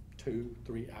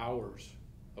 2-3 hours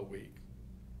a week.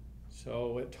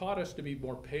 So it taught us to be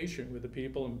more patient with the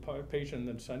people and patient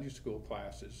in Sunday school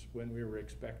classes when we were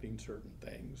expecting certain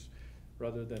things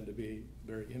rather than to be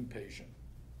very impatient.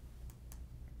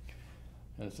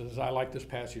 And it says, I like this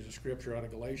passage of scripture out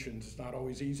of Galatians. It's not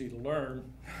always easy to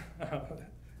learn.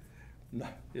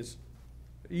 It's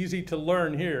easy to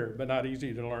learn here, but not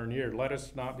easy to learn here. Let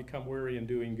us not become weary in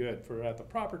doing good, for at the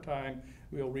proper time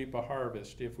we'll reap a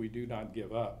harvest if we do not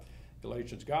give up.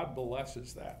 Galatians, God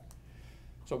blesses that.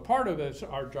 So part of it,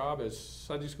 our job as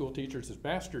Sunday school teachers, as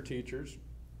master teachers,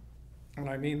 and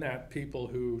I mean that people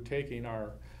who taking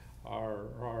our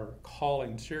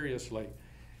calling seriously,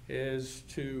 is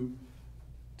to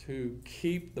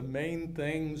keep the main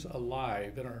things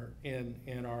alive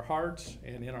in our hearts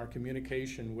and in our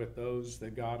communication with those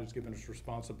that God has given us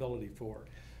responsibility for.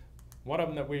 One of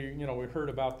them that we heard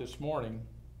about this morning,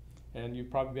 and you've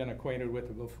probably been acquainted with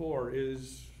it before,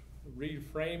 is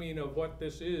reframing of what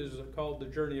this is called the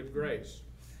journey of grace,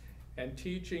 and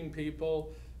teaching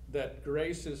people that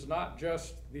grace is not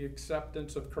just the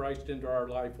acceptance of Christ into our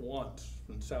life once,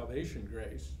 and salvation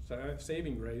grace,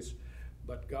 saving grace,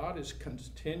 but God is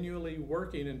continually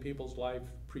working in people's life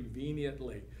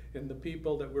preveniently, in the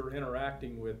people that we're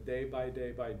interacting with day by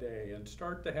day by day, and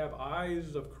start to have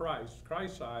eyes of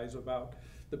Christ's eyes about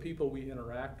the people we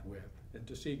interact with, and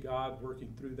to see God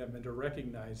working through them and to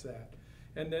recognize that.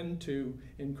 And then to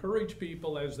encourage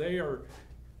people as they are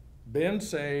been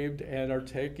saved and are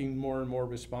taking more and more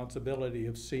responsibility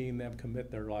of seeing them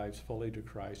commit their lives fully to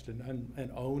Christ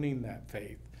and owning that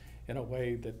faith in a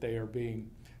way that they are being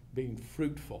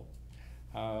fruitful.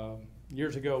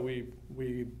 Years ago,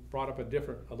 we brought up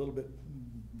a little bit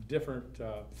different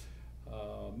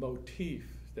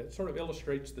motif that sort of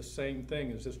illustrates the same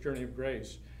thing as this journey of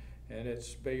grace, and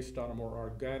it's based on a more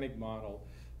organic model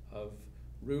of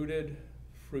rooted,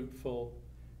 fruitful,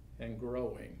 and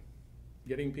growing.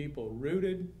 Getting people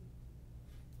rooted,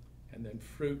 and then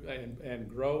fruit and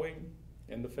growing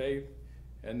in the faith,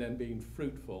 and then being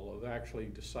fruitful of actually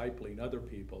discipling other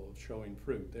people, of showing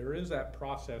fruit. There is that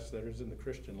process that is in the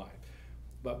Christian life.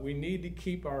 But we need to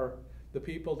keep the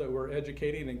people that we're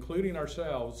educating, including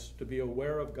ourselves, to be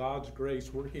aware of God's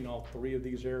grace working all 3 of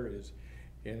these areas,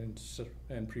 in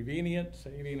prevenient,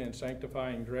 saving, and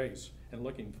sanctifying grace, and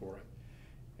looking for it.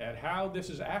 And how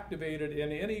this is activated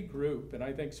in any group, and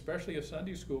I think especially a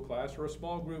Sunday school class or a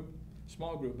small group,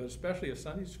 but especially a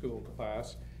Sunday school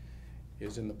class,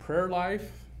 is in the prayer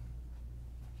life,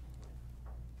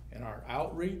 in our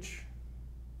outreach,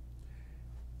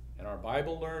 in our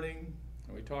Bible learning.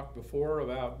 And we talked before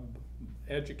about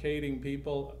educating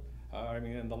people,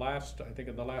 in the last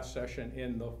session,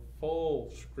 in the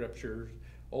full scriptures,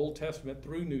 Old Testament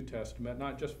through New Testament,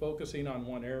 not just focusing on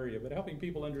one area, but helping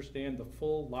people understand the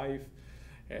full life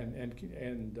and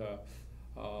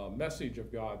message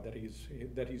of God that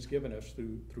He's given us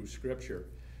through Scripture.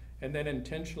 And then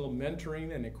intentional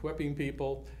mentoring and equipping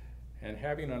people and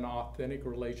having an authentic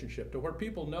relationship to where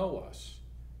people know us.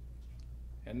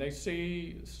 And they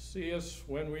see us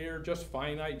when we are just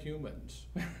finite humans.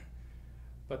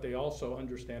 But they also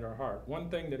understand our heart. One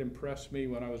thing that impressed me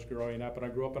when I was growing up, and I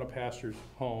grew up in a pastor's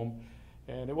home,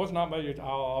 and it was not my,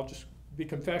 I'll just be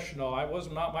confessional, it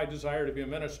was not my desire to be a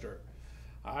minister.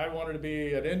 I wanted to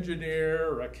be an engineer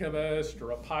or a chemist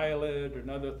or a pilot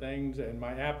and other things, and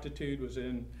my aptitude was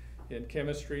in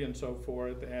chemistry and so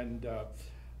forth. And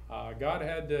God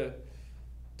had to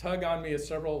tug on me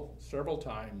several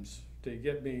times to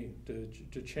get me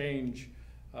to change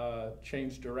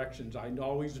directions. I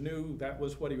always knew that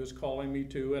was what He was calling me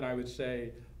to, and I would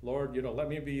say, Lord, let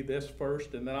me be this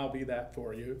first, and then I'll be that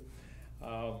for you.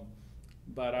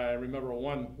 But I remember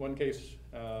one case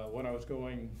when I was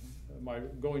going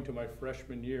to my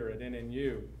freshman year at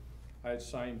NNU. I had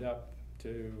signed up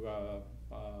to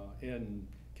in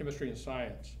chemistry and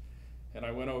science, and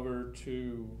I went over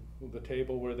to the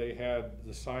table where they had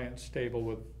the science table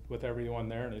with everyone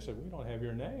there, and they said, "We don't have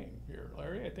your name here,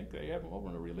 Larry. I think they have them over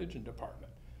in the religion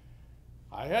department."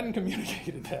 I hadn't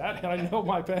communicated that, and I know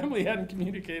my family hadn't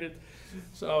communicated.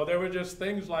 So there were just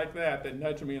things like that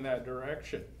nudged me in that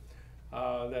direction.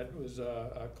 That was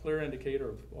a clear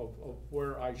indicator of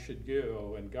where I should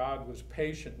go, and God was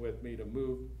patient with me to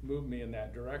move me in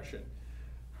that direction.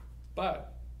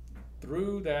 But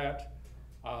through that,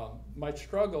 my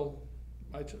struggle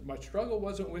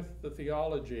wasn't with the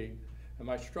theology, and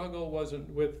my struggle wasn't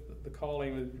with the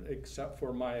calling, except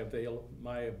for my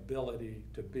ability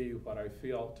to be what I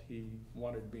felt He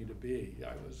wanted me to be.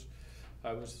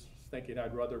 I was thinking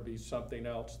I'd rather be something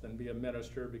else than be a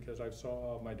minister, because I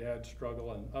saw my dad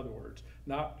struggle. In other words,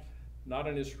 not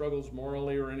in his struggles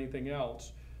morally or anything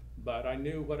else, but I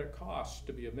knew what it costs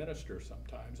to be a minister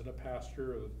sometimes, and a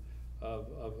pastor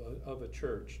of a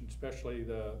church, especially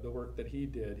the work that he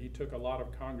did. He took a lot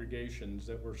of congregations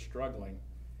that were struggling,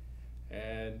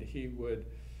 and he would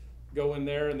go in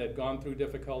there and they'd gone through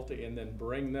difficulty, and then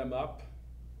bring them up,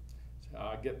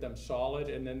 get them solid,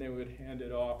 and then they would hand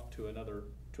it off to another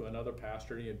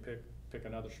pastor, and he'd pick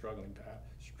another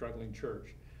struggling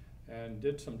church, and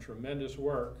did some tremendous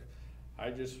work. I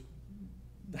just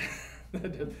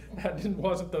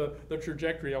wasn't the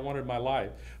trajectory I wanted in my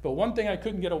life. But one thing I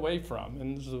couldn't get away from,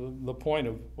 and this is the point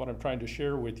of what I'm trying to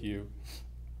share with you,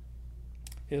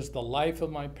 is the life of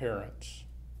my parents.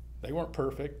 They weren't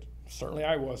perfect, certainly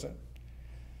I wasn't,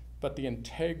 but the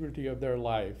integrity of their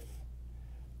life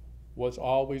was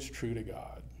always true to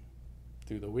God,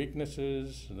 through the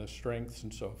weaknesses and the strengths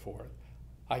and so forth.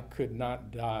 I could not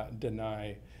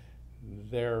deny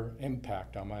their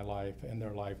impact on my life and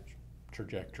their life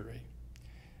trajectory.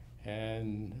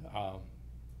 And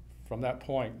from that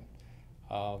point,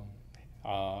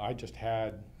 I just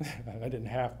had, I didn't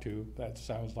have to, that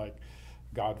sounds like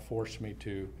God forced me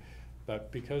to,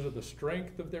 but because of the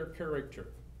strength of their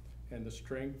character and the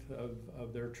strength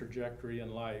of their trajectory in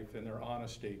life and their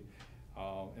honesty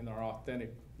and their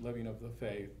authentic living of the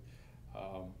faith,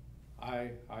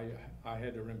 I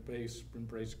had to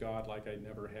embrace God like I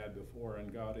never had before,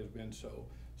 and God has been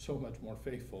so much more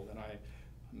faithful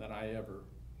than I ever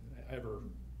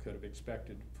could have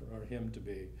expected for Him to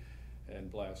be,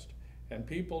 and blessed. And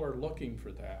people are looking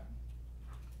for that.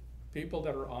 People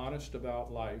that are honest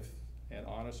about life and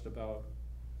honest about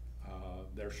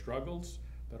their struggles,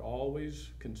 but always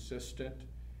consistent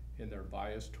in their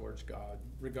bias towards God.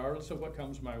 Regardless of what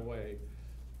comes my way,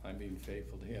 I'm being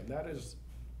faithful to Him. That is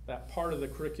that part of the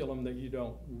curriculum that you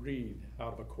don't read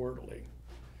out of a quarterly,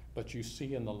 but you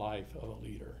see in the life of a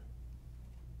leader.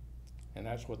 And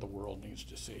that's what the world needs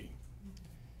to see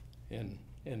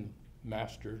in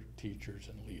master teachers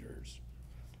and leaders.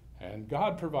 And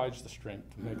God provides the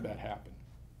strength to make that happen.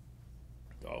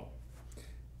 So,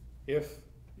 if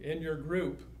in your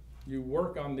group you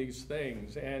work on these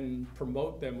things and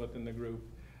promote them within the group,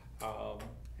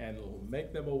 and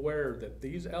make them aware that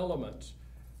these elements,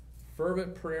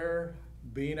 fervent prayer,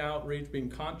 being outreach, being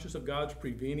conscious of God's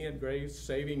prevenient grace,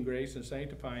 saving grace, and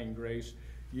sanctifying grace,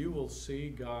 you will see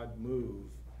God move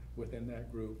within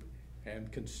that group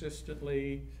and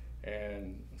consistently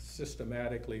and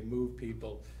systematically move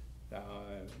people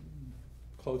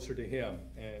closer to Him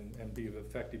and be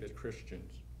effective as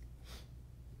Christians.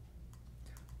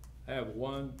 I have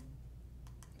one.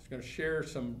 I'm just going to share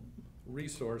some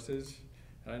resources,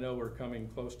 and I know we're coming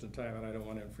close to time, and I don't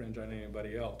want to infringe on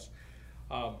anybody else.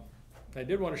 I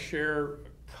did want to share a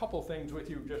couple things with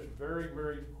you just very,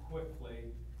 very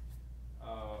quickly.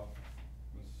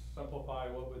 Simplify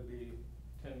what would be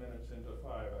 10 minutes into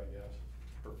 5, I guess,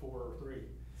 or 4 or 3.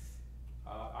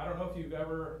 I don't know if you've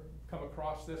ever come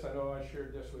across this. I know I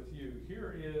shared this with you.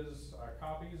 Here is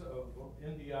copies of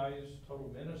NDI's Total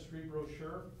Ministry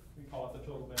brochure. We call it the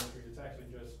Total Ministry. It's actually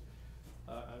just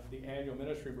the annual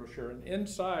ministry brochure. And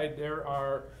inside there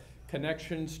are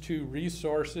connections to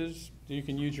resources. You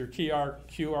can use your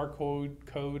QR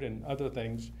code and other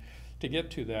things to get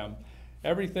to them.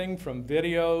 Everything from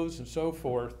videos and so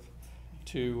forth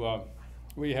to,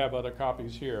 we have other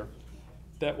copies here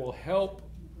that will help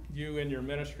you in your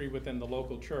ministry within the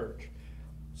local church.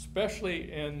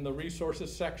 Especially in the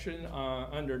resources section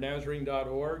under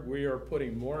Nazarene.org, we are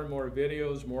putting more and more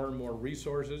videos, more and more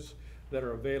resources that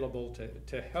are available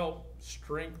to help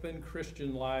strengthen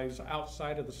Christian lives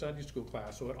outside of the Sunday school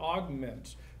class. So it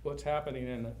augments what's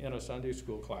happening in a Sunday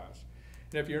school class.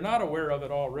 And if you're not aware of it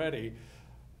already,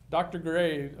 Dr.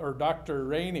 Gray or Dr.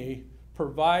 Rainey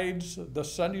provides the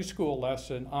Sunday school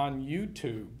lesson on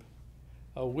YouTube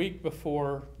a week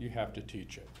before you have to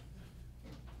teach it.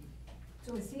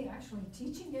 So is he actually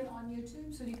teaching it on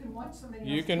YouTube so you can watch somebody else?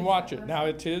 You can teach watch that it. Now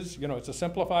lesson? it is, it's a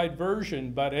simplified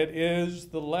version, but it is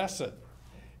the lesson.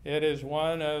 It is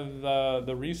one of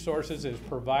the resources is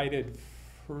provided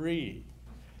free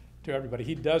to everybody.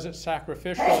 He does it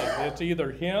sacrificially. It's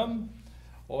either him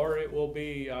or it will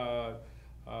be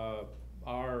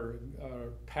our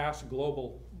past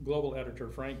global editor,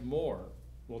 Frank Moore,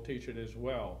 will teach it as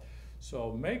well.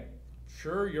 So make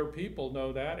sure your people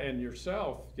know that, and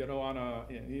yourself,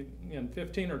 in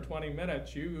 15 or 20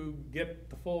 minutes, you get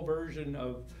the full version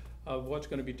of what's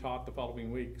going to be taught the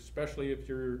following week, especially if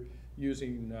you're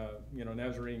using,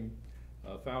 Nazarene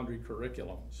Foundry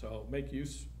curriculum. So make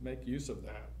use of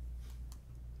that.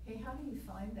 Hey, how do you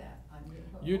find that on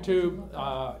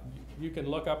YouTube, you can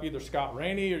look up either Scott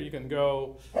Rainey or you can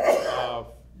go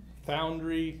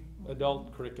Foundry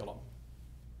Adult Curriculum.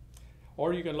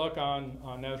 Or you can look on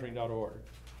Nazarene.org.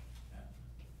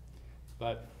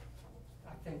 But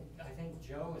I think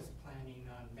Joe is planning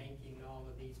on making all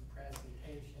of these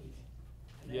presentations.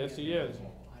 yes, he is. On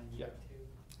YouTube. Yeah.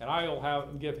 And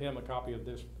I'll give him a copy of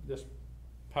this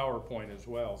PowerPoint as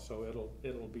well, so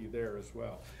it'll be there as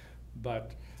well.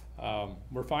 But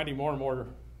we're finding more and more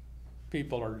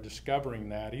people are discovering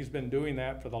that. He's been doing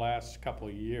that for the last couple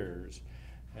of years,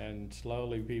 and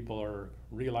slowly people are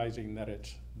realizing that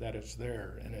it's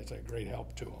there, and it's a great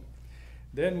help to them.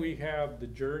 Then we have the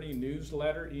Journey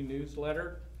newsletter,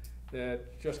 e-newsletter,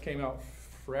 that just came out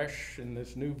fresh in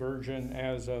this new version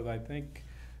as of, I think,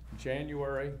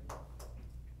 January.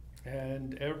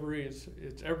 And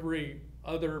it's every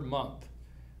other month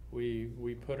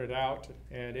we put it out,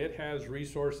 and it has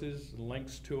resources,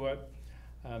 links to it,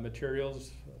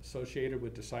 materials associated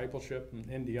with discipleship and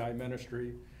NDI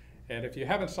ministry. And if you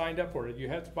haven't signed up for it, you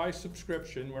have to buy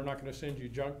subscription. We're not going to send you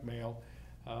junk mail.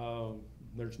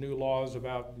 There's new laws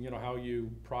about how you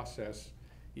process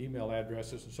email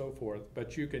addresses and so forth.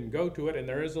 But you can go to it, and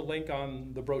there is a link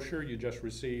on the brochure you just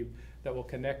received that will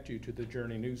connect you to the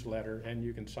Journey newsletter, and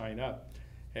you can sign up.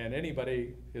 And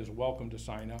anybody is welcome to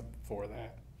sign up for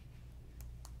that.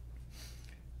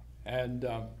 And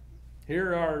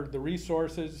here are the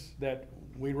resources that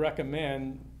we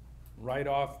recommend right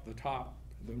off the top,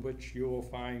 in which you will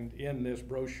find in this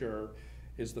brochure,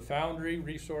 is the Foundry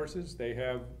resources. They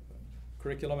have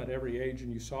curriculum at every age,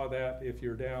 and you saw that if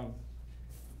you're down.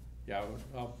 Yeah,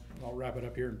 I'll wrap it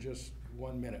up here in just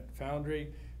 1 minute.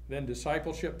 Foundry, then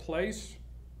Discipleship Place,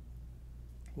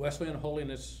 Wesleyan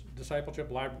Holiness Discipleship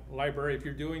Library. If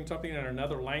you're doing something in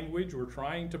another language, we're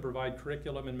trying to provide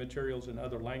curriculum and materials in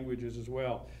other languages as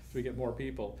well, so we get more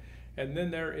people. And then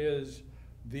there is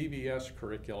VBS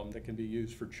curriculum that can be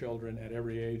used for children at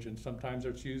every age, and sometimes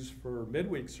it's used for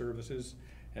midweek services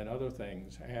and other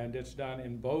things. And it's done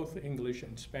in both English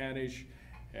and Spanish,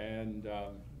 and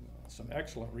some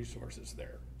excellent resources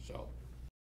there. So